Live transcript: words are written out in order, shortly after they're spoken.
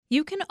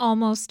You can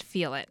almost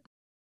feel it.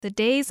 The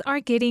days are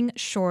getting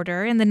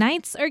shorter and the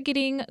nights are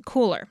getting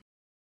cooler.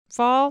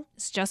 Fall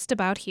is just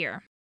about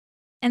here.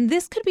 And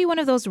this could be one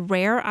of those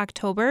rare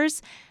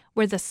Octobers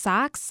where the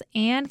Sox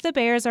and the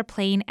Bears are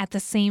playing at the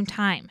same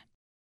time.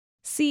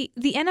 See,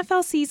 the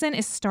NFL season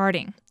is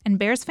starting, and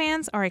Bears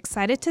fans are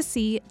excited to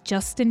see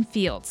Justin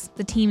Fields,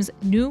 the team's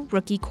new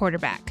rookie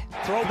quarterback.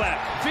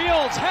 Throwback.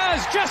 Fields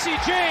has Jesse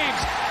James.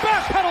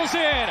 Backpedals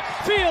in.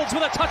 Fields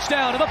with a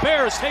touchdown, and the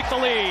Bears take the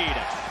lead.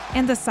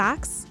 And the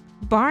Sox,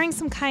 barring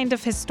some kind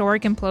of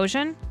historic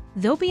implosion,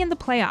 they'll be in the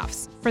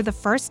playoffs for the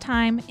first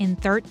time in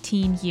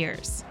 13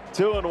 years.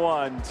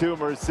 2-1 to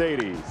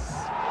Mercedes.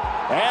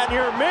 And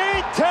your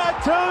meat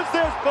tattoos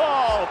this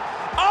ball.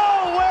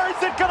 Oh,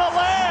 where's it going to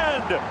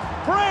land?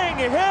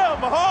 Bring him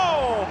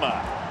home.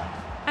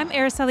 I'm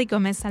Araceli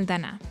Gomez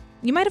Saldana.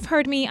 You might have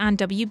heard me on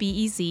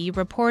WBEZ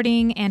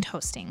reporting and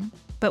hosting.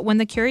 But when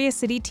the Curious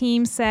City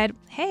team said,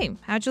 hey,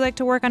 how'd you like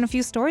to work on a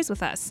few stories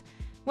with us?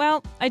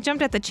 Well, I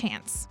jumped at the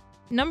chance.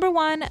 Number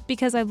one,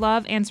 because I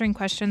love answering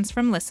questions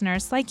from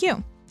listeners like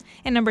you.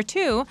 And number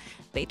two,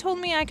 they told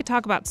me I could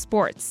talk about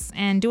sports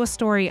and do a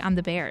story on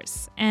the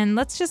Bears. And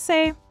let's just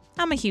say,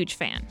 I'm a huge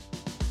fan.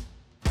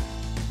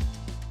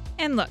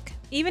 And look,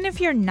 even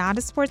if you're not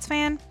a sports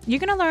fan, you're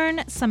going to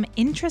learn some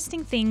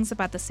interesting things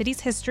about the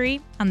city's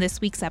history on this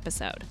week's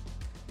episode.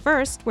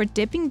 First, we're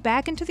dipping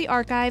back into the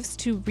archives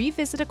to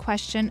revisit a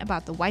question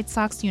about the White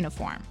Sox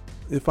uniform.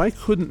 If I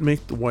couldn't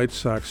make the White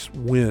Sox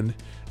win,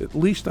 at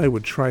least I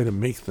would try to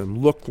make them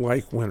look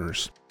like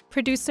winners.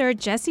 Producer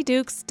Jesse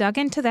Dukes dug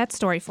into that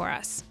story for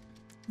us.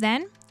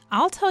 Then,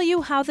 I'll tell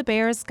you how the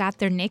Bears got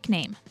their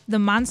nickname, the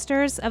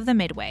Monsters of the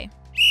Midway.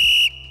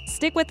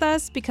 Stick with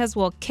us because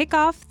we'll kick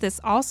off this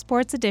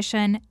all-sports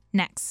edition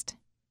next.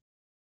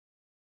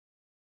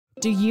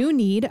 Do you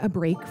need a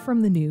break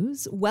from the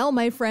news? Well,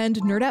 my friend,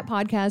 Nerdette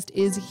Podcast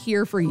is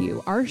here for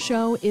you. Our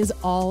show is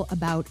all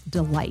about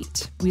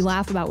delight. We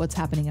laugh about what's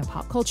happening in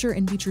pop culture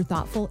and feature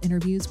thoughtful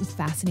interviews with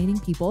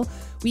fascinating people.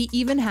 We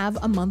even have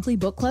a monthly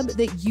book club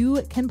that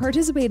you can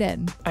participate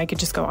in. I could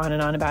just go on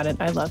and on about it.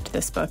 I loved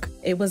this book.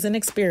 It was an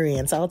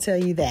experience, I'll tell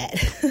you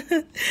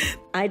that.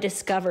 I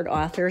discovered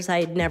authors I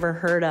had never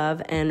heard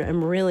of, and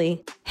I'm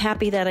really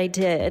happy that I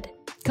did.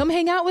 Come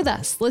hang out with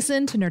us.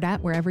 Listen to Nerdette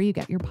wherever you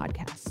get your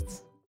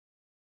podcasts.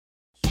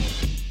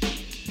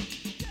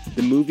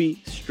 The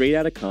movie Straight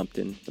Outta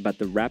Compton about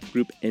the rap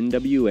group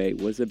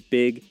NWA was a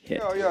big hit.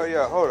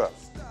 Yo, hold up.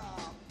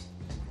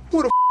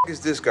 Who the is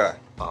this guy?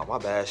 Oh, my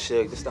bad,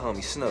 Shug. This the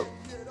homie Snoop.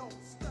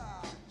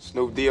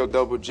 Snoop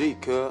D-O-double-G,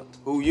 cuz.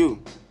 Who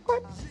you?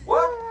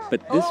 What?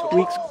 But this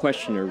week's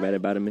questioner read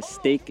about a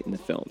mistake in the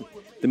film.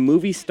 The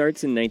movie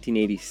starts in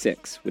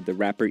 1986 with the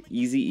rapper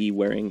Eazy-E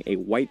wearing a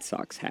White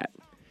Sox hat.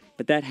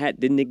 But that hat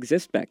didn't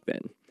exist back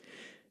then.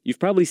 You've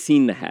probably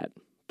seen the hat.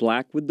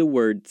 Black with the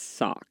word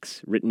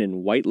Sox written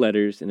in white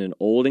letters in an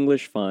Old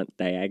English font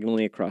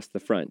diagonally across the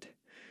front.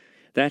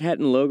 That hat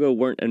and logo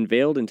weren't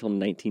unveiled until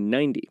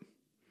 1990.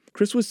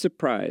 Chris was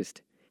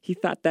surprised. He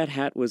thought that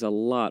hat was a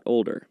lot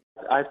older.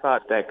 I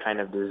thought that kind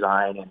of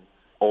design and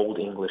Old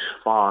English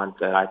font,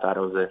 that I thought it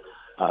was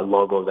a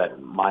logo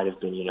that might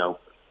have been,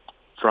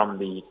 from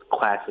the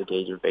classic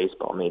age of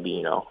baseball,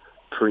 maybe,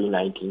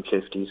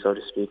 pre-1950, so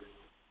to speak.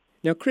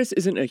 Now, Chris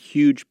isn't a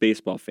huge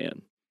baseball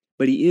fan,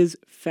 but he is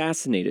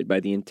fascinated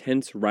by the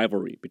intense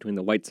rivalry between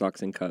the White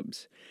Sox and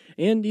Cubs,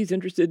 and he's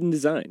interested in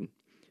design.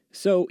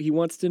 So he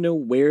wants to know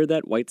where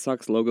that White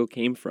Sox logo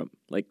came from,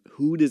 like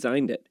who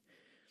designed it.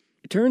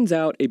 It turns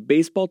out a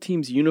baseball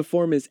team's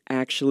uniform is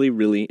actually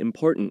really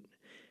important.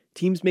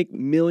 Teams make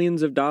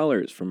millions of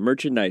dollars from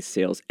merchandise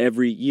sales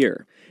every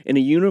year, and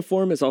a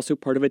uniform is also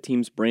part of a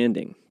team's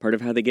branding, part of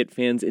how they get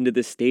fans into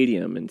the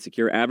stadium and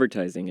secure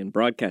advertising and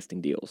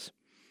broadcasting deals.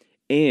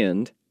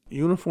 And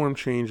uniform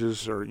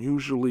changes are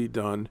usually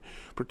done,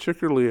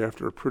 particularly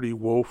after a pretty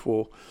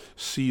woeful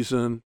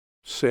season,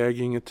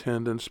 sagging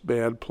attendance,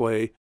 bad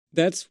play.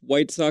 That's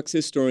White Sox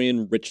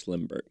historian Rich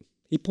Limburg.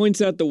 He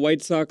points out the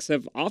White Sox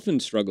have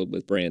often struggled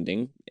with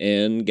branding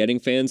and getting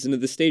fans into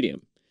the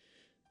stadium.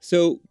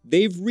 So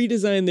they've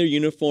redesigned their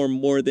uniform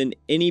more than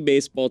any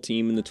baseball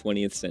team in the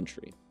 20th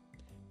century.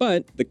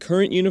 But the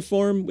current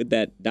uniform with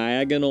that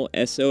diagonal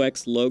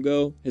SOX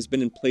logo has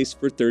been in place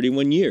for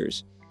 31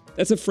 years.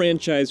 That's a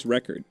franchise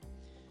record.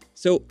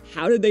 So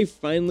how did they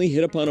finally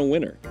hit upon a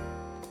winner?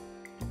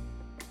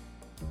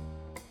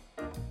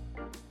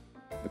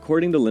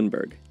 According to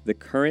Lindbergh, the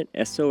current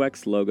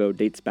SOX logo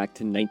dates back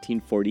to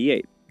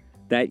 1948.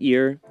 That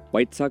year,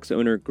 White Sox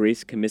owner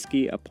Grace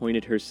Comiskey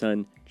appointed her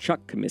son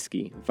Chuck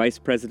Comiskey vice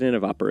president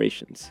of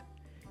operations.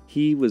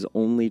 He was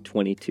only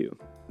 22.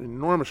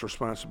 Enormous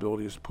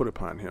responsibility is put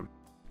upon him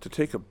to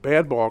take a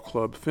bad ball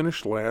club,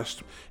 finish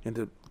last, and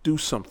to do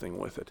something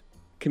with it.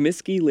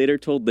 Comiskey later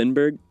told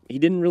Lindbergh he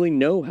didn't really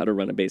know how to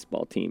run a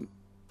baseball team.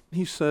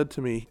 He said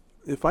to me,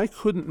 if I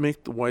couldn't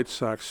make the White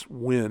Sox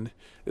win,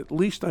 at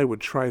least I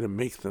would try to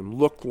make them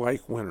look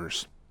like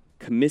winners.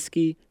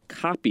 Comiskey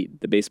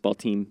copied the baseball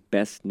team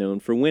best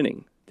known for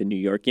winning, the New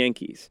York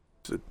Yankees.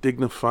 It's a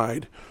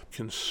dignified,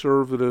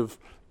 conservative,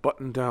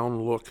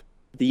 button-down look.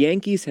 The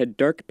Yankees had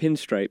dark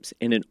pinstripes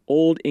and an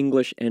Old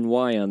English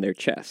NY on their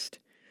chest.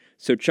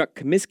 So Chuck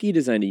Comiskey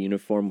designed a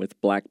uniform with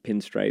black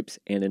pinstripes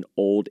and an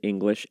Old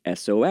English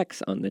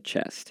SOX on the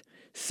chest,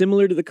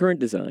 similar to the current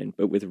design,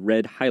 but with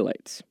red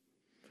highlights.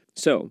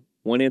 So,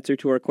 one answer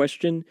to our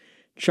question,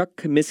 Chuck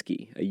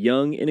Comiskey, a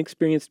young,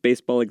 inexperienced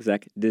baseball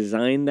exec,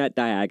 designed that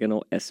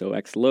diagonal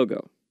SOX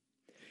logo.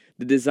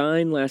 The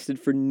design lasted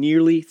for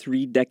nearly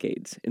 3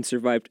 decades and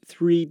survived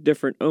 3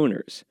 different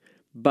owners,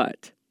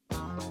 but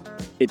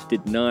it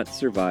did not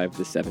survive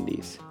the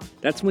 70s.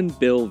 That's when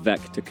Bill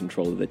Veeck took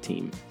control of the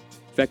team.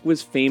 Veeck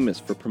was famous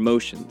for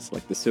promotions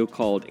like the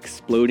so-called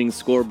Exploding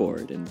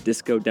Scoreboard and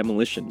Disco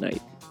Demolition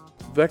Night.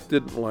 Veeck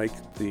didn't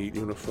like the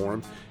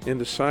uniform and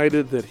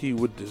decided that he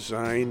would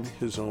design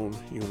his own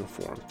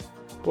uniform.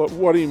 But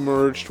what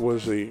emerged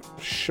was a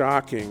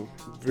shocking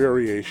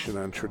variation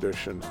on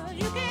tradition.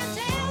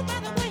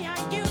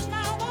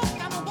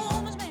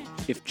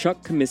 If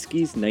Chuck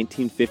Comiskey's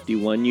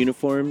 1951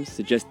 uniform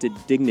suggested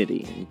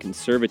dignity and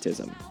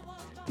conservatism,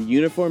 the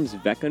uniforms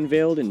Veeck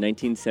unveiled in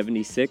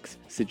 1976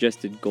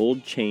 suggested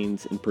gold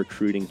chains and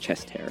protruding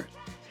chest hair.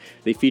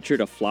 They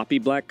featured a floppy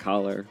black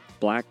collar,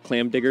 black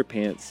clam digger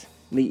pants,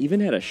 and they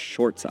even had a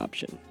shorts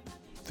option.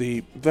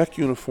 The Veeck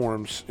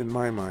uniforms, in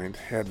my mind,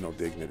 had no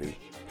dignity,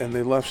 and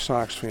they left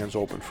Sox fans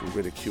open for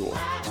ridicule.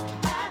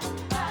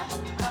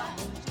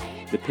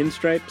 The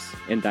pinstripes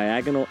and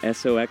diagonal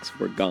SOX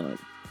were gone.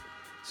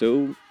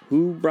 So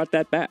who brought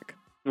that back?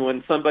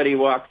 When somebody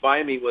walks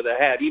by me with a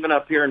hat, even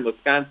up here in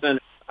Wisconsin,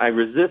 I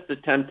resist the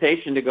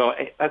temptation to go,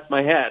 hey, that's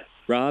my hat.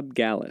 Rob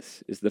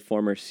Gallas is the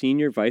former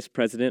senior vice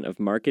president of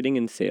marketing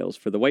and sales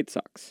for the White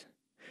Sox.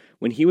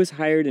 When he was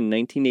hired in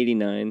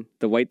 1989,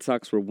 the White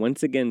Sox were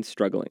once again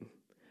struggling.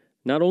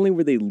 Not only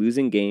were they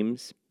losing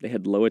games, they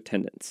had low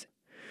attendance.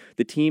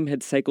 The team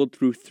had cycled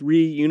through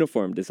 3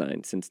 uniform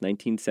designs since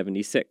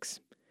 1976.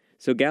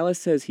 So Gallas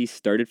says he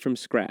started from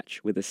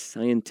scratch with a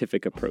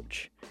scientific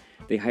approach.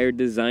 They hired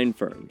design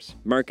firms,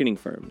 marketing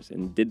firms,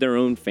 and did their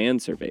own fan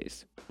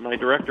surveys. My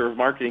director of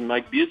marketing,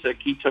 Mike Busick,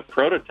 he took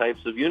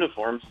prototypes of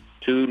uniforms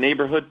to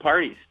neighborhood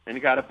parties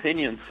and got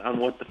opinions on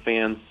what the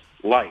fans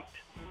liked.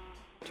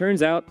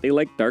 Turns out they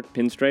liked dark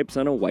pinstripes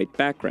on a white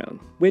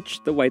background,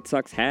 which the White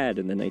Sox had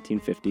in the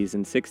 1950s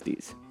and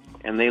 60s.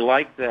 And they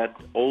liked that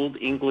Old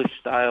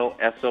English-style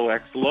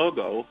SOX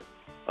logo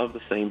of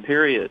the same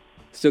period.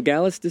 So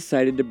Gallas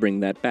decided to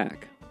bring that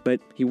back, but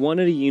he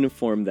wanted a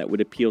uniform that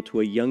would appeal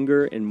to a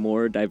younger and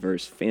more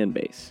diverse fan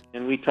base.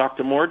 And we talked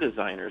to more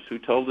designers who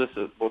told us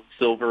that both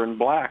silver and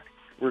black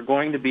were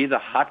going to be the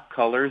hot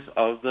colors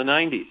of the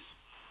 90s.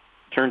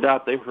 Turned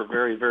out they were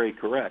very, very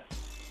correct.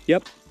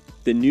 Yep,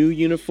 the new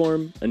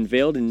uniform,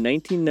 unveiled in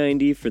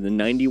 1990 for the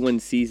 91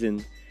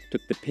 season,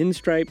 took the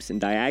pinstripes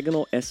and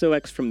diagonal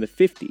SOX from the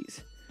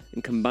 50s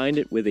and combined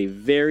it with a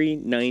very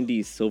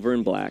 90s silver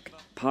and black,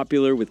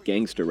 popular with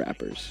gangster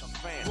rappers.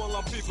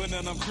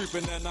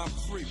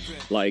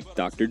 Like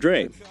Dr.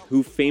 Dre,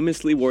 who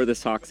famously wore the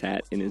Sox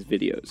hat in his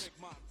videos.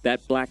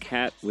 That black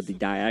hat with the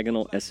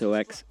diagonal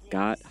SOX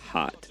got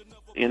hot.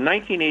 In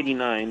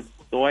 1989,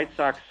 the White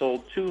Sox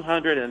sold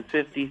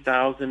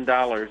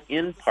 $250,000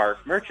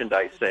 in-park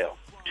merchandise sales.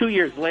 2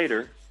 years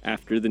later,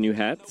 after the new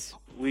hats,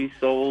 we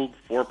sold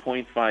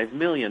 $4.5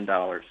 million.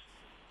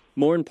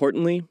 More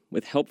importantly,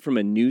 with help from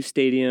a new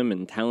stadium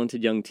and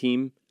talented young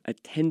team,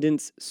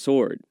 attendance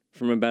soared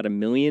from about 1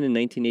 million in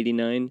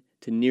 1989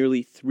 to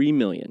nearly 3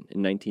 million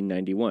in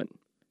 1991.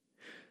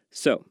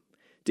 So,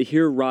 to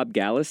hear Rob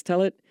Gallas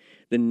tell it,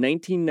 the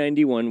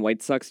 1991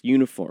 White Sox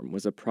uniform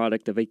was a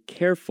product of a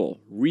careful,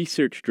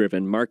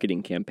 research-driven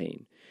marketing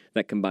campaign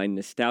that combined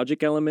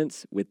nostalgic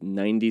elements with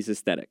 90s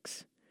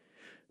aesthetics.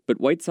 But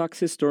White Sox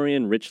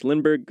historian Rich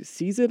Lindbergh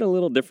sees it a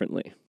little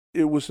differently.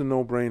 It was a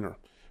no-brainer.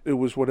 It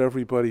was what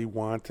everybody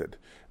wanted.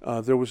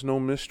 There was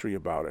no mystery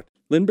about it.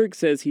 Lindbergh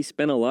says he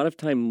spent a lot of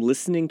time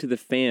listening to the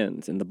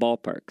fans in the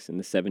ballparks in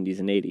the 70s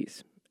and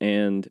 80s.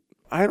 And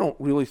I don't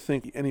really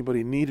think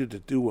anybody needed to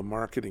do a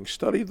marketing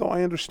study, though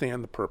I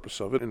understand the purpose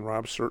of it, and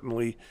Rob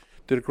certainly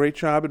did a great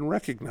job in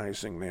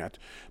recognizing that.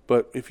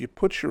 But if you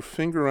put your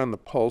finger on the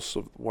pulse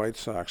of White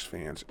Sox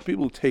fans,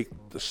 people who take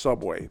the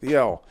subway, the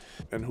L,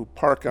 and who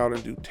park out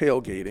and do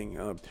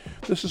tailgating,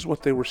 this is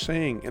what they were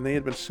saying, and they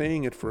had been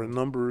saying it for a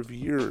number of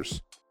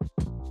years.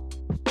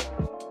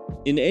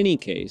 In any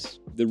case,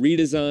 the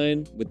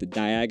redesign with the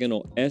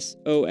diagonal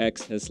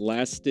SOX has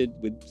lasted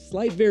with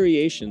slight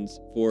variations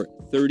for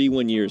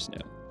 31 years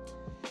now.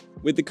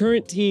 With the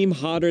current team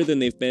hotter than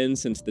they've been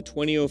since the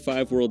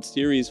 2005 World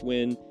Series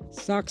win,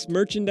 Sox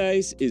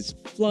merchandise is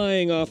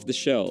flying off the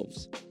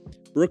shelves.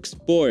 Brooks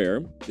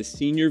Boyer, the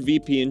senior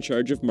VP in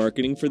charge of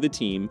marketing for the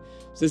team,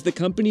 says the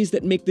companies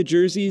that make the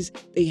jerseys,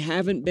 they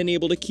haven't been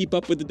able to keep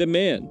up with the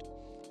demand.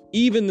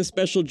 Even the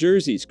special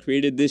jerseys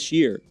created this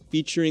year,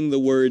 featuring the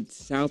word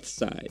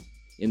Southside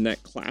in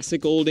that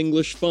classic Old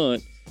English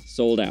font,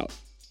 sold out.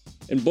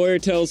 And Boyer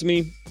tells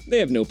me they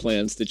have no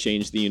plans to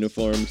change the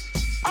uniforms.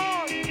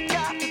 I'm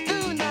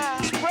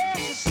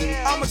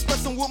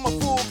expressing with my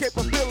full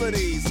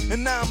capabilities.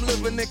 And now I'm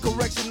living in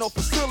correctional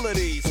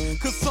facilities.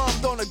 Cause some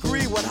don't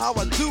agree with how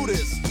I do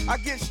this. I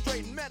get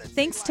straight medicine.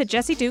 Thanks to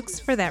Jesse Dukes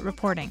for that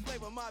reporting.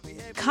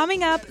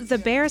 Coming up, the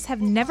Bears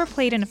have never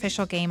played an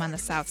official game on the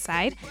South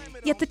Side,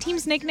 yet the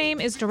team's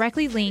nickname is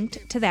directly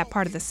linked to that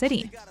part of the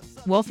city.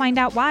 We'll find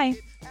out why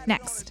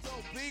next.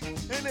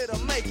 And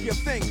it'll make you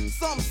think.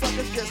 Some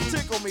suckers just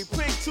tickle me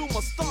pink to my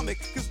stomach,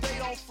 cause they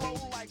don't flow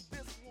like this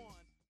one.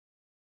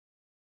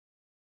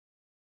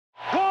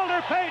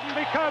 Walter Payton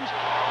becomes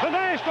the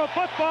National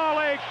Football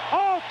League's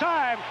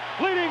all-time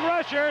leading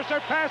rusher,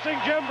 surpassing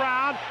Jim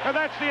Brown, and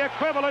that's the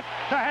equivalent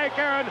to Hank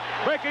Aaron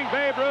breaking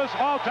Babe Ruth's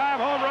all-time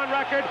home run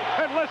record.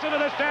 And listen to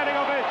the standing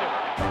ovation.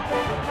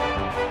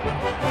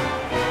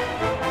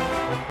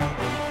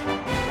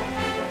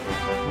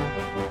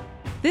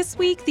 This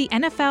week, the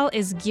NFL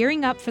is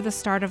gearing up for the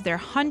start of their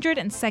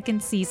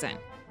 102nd season.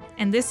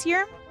 And this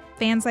year,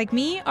 fans like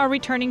me are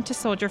returning to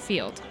Soldier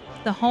Field,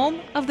 the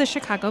home of the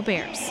Chicago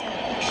Bears.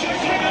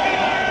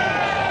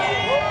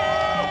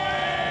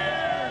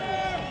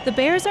 The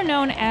Bears are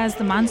known as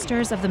the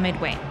Monsters of the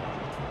Midway,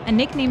 a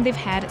nickname they've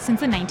had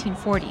since the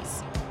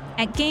 1940s.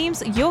 At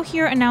games, you'll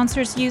hear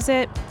announcers use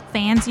it,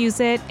 fans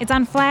use it, it's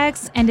on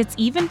flags, and it's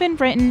even been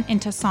written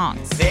into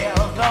songs. They're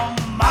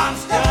the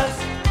monsters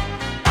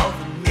of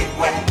the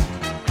Midway,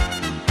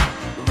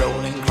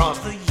 rolling across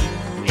the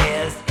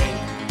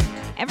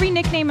USA. Every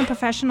nickname in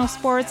professional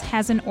sports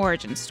has an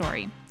origin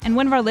story. And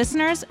one of our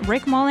listeners,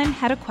 Rick Mullen,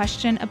 had a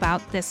question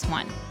about this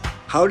one.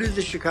 How did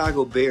the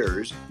Chicago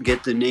Bears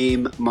get the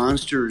name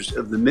Monsters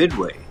of the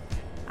Midway?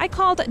 I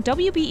called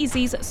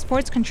WBEZ's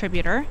sports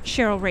contributor,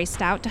 Cheryl Ray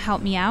Stout, to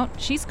help me out.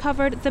 She's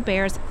covered the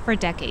Bears for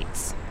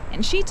decades.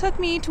 And she took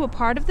me to a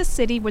part of the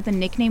city where the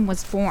nickname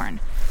was born.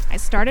 I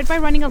started by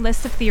running a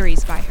list of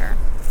theories by her.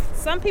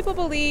 Some people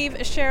believe,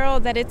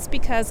 Cheryl, that it's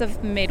because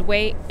of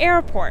Midway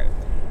Airport.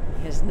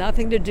 It has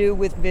nothing to do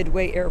with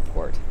Midway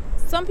Airport.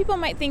 Some people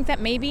might think that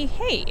maybe,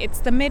 hey, it's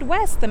the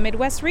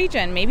Midwest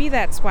region. Maybe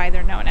that's why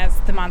they're known as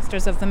the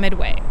Monsters of the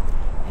Midway.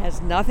 It has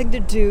nothing to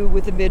do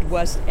with the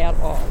Midwest at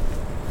all.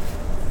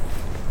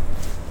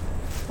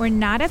 We're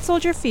not at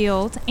Soldier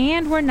Field,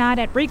 and we're not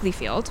at Wrigley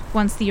Field,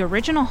 once the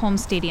original home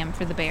stadium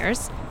for the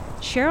Bears.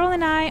 Cheryl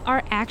and I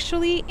are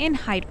actually in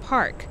Hyde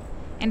Park.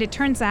 And it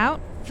turns out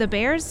the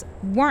Bears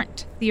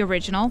weren't the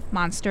original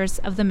Monsters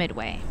of the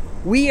Midway.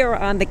 We are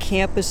on the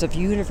campus of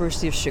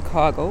University of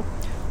Chicago.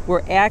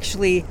 We're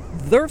actually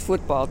their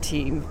football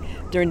team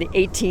during the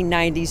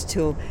 1890s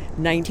till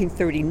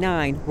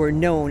 1939 were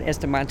known as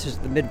the Monsters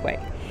of the Midway.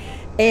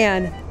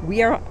 And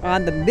we are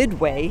on the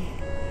Midway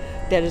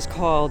that is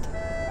called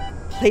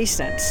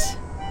Plaisance.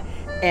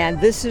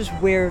 And this is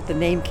where the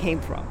name came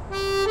from.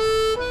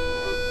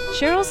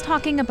 Cheryl's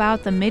talking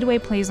about the Midway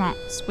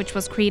Plaisance, which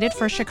was created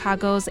for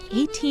Chicago's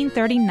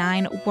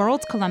 1839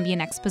 World's Columbian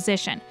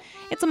Exposition.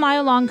 It's a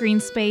mile-long green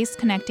space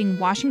connecting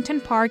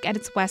Washington Park at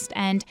its west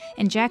end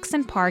and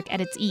Jackson Park at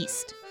its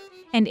east.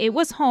 And it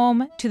was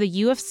home to the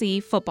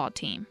UFC football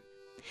team.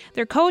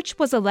 Their coach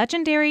was a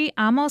legendary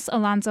Amos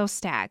Alonzo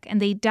Stagg,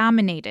 and they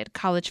dominated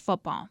college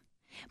football.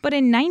 But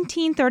in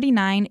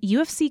 1939,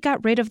 UFC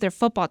got rid of their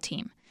football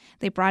team.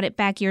 They brought it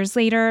back years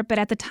later, but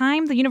at the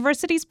time, the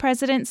university's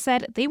president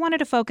said they wanted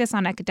to focus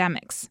on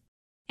academics.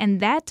 And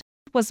that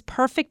was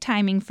perfect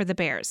timing for the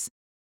Bears,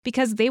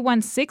 because they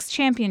won 6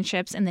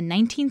 championships in the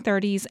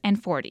 1930s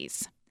and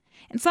 40s.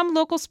 And some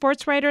local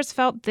sports writers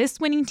felt this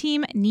winning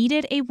team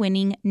needed a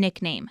winning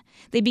nickname.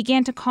 They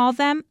began to call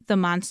them the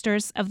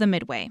Monsters of the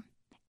Midway.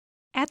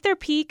 At their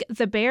peak,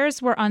 the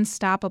Bears were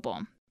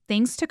unstoppable,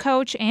 thanks to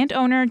coach and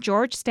owner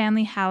George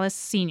Stanley Halas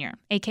Sr.,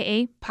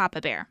 a.k.a.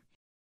 Papa Bear.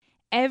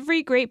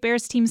 Every great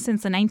Bears team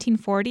since the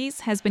 1940s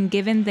has been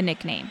given the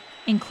nickname,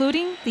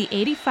 including the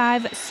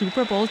 '85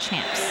 Super Bowl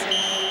champs.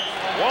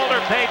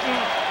 Walter Payton,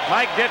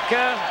 Mike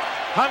Ditka,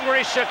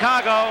 hungry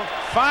Chicago,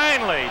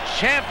 finally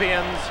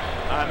champions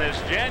on this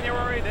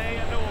January day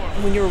in New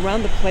Orleans. When you're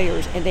around the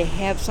players and they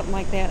have something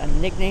like that, a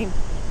nickname,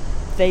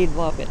 they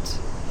love it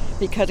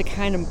because it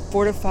kind of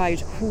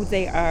fortifies who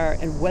they are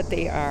and what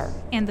they are.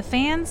 And the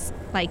fans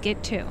like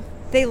it too.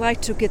 They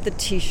like to get the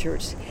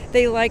t-shirts.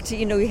 They like to,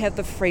 you have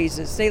the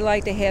phrases. They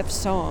like to have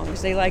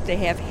songs. They like to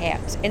have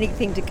hats,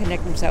 anything to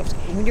connect themselves.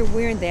 When you're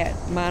wearing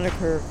that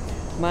moniker,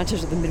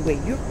 Monsters of the Midway,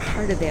 you're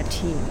part of that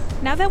team.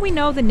 Now that we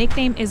know the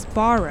nickname is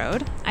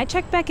borrowed, I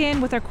checked back in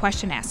with our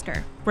question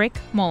asker, Rick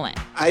Mullen.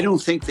 I don't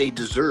think they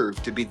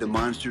deserve to be the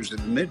Monsters of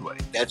the Midway.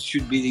 That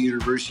should be the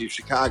University of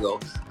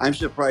Chicago. I'm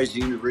surprised the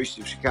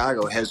University of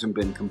Chicago hasn't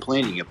been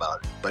complaining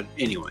about it. But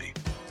anyway,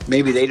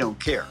 maybe they don't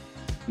care.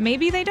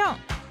 Maybe they don't.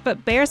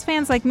 But Bears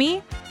fans like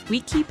me, we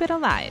keep it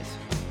alive.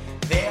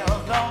 They're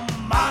the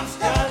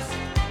Monsters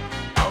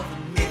of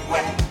the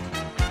Midway,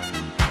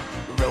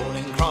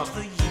 rolling across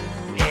the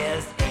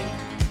USA.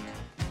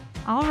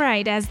 All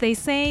right, as they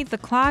say, the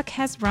clock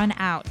has run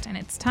out, and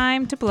it's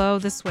time to blow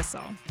this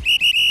whistle.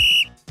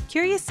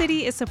 Curious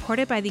City is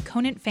supported by the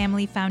Conant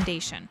Family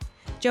Foundation.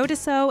 Joe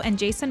Dassault and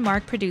Jason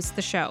Mark produce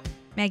the show.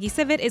 Maggie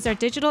Sivit is our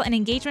digital and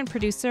engagement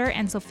producer,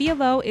 and Sophia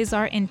Lowe is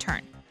our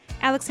intern.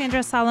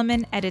 Alexandra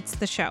Solomon edits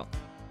the show.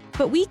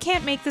 But we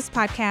can't make this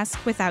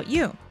podcast without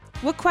you.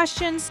 What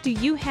questions do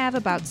you have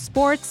about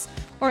sports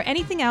or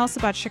anything else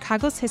about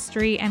Chicago's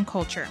history and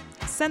culture?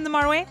 Send them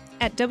our way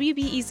at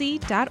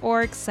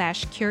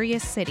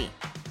wbez.org/curiouscity.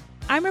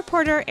 I'm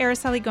reporter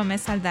Araceli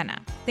Gomez Saldana.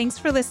 Thanks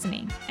for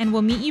listening, and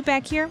we'll meet you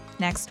back here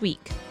next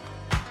week.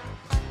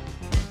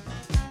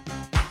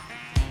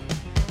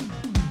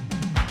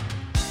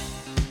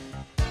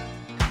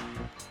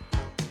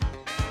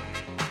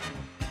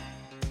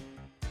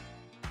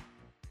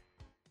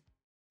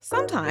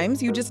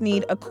 Sometimes you just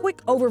need a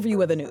quick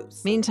overview of the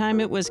news.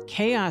 Meantime, it was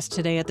chaos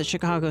today at the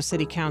Chicago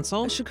City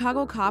Council. A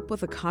Chicago cop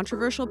with a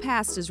controversial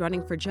past is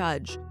running for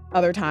judge.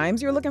 Other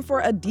times, you're looking for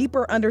a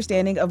deeper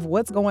understanding of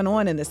what's going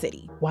on in the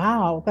city.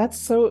 Wow,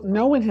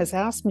 no one has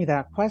asked me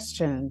that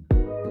question.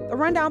 The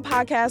Rundown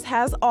podcast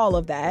has all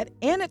of that,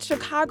 and it's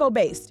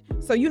Chicago-based,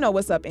 so you know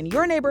what's up in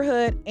your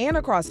neighborhood and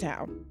across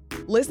town.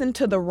 Listen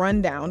to The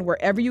Rundown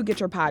wherever you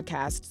get your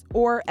podcasts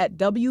or at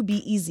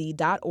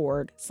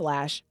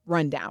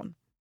wbez.org/rundown.